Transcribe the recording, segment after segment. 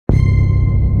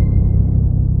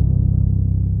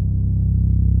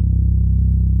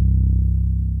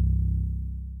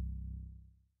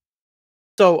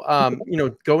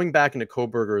So, going back into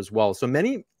Kohberger as well. So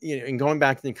many, and going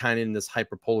back to kind of in this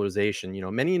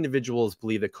hyperpolarization, many individuals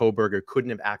believe that Kohberger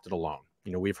couldn't have acted alone.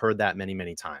 We've heard that many,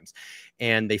 many times,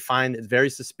 and they find it very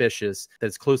suspicious that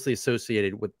it's closely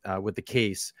associated with the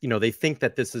case. They think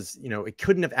that this is, it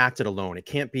couldn't have acted alone. It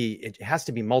can't be. It has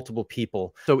to be multiple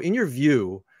people. So, in your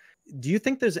view, do you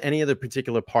think there's any other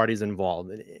particular parties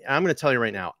involved? And I'm going to tell you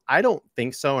right now, I don't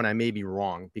think so, and I may be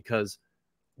wrong, because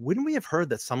wouldn't we have heard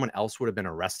that someone else would have been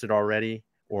arrested already,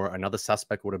 or another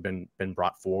suspect would have been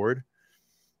brought forward?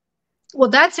 Well,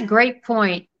 that's a great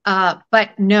point.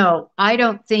 But no, I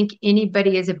don't think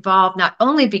anybody is involved, not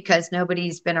only because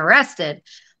nobody's been arrested,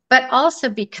 but also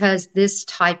because this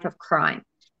type of crime,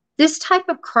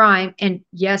 and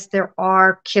yes, there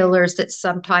are killers that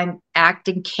sometimes act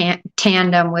in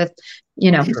tandem with,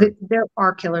 Sure. there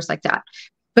are killers like that.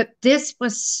 But this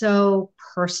was so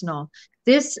personal.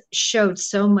 This showed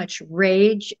so much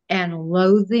rage and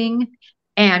loathing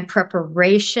and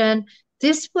preparation.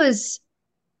 This was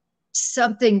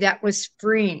something that was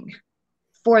freeing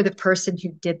for the person who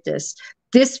did this.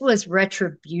 This was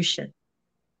retribution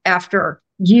after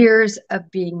years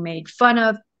of being made fun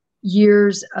of,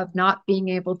 years of not being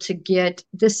able to get,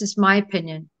 this is my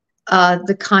opinion,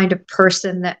 the kind of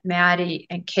person that Maddie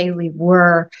and Kaylee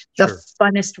were, the Sure.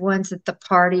 funnest ones at the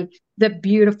party, the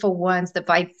beautiful ones, the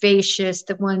vivacious,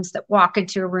 the ones that walk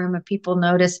into a room and people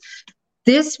notice.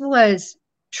 This was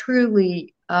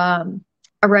truly a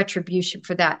retribution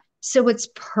for that. So it's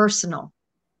personal.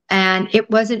 And it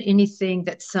wasn't anything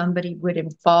that somebody would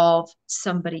involve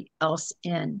somebody else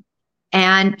in.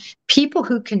 And people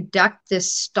who conduct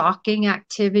this stalking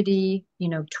activity,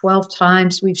 12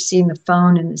 times we've seen the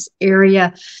phone in this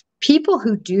area, people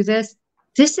who do this,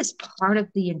 this is part of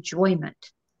the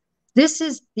enjoyment. This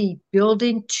is the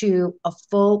building to a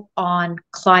full-on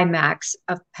climax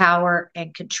of power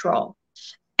and control.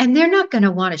 And they're not going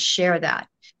to want to share that.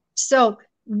 So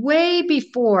way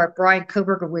before Brian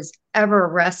Kohberger was ever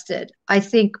arrested, I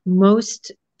think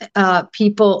most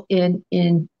people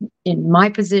in my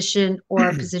position or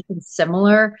a position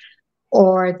similar,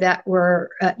 or that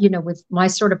were, with my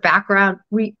sort of background,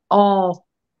 we all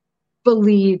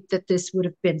believed that this would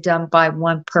have been done by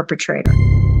one perpetrator.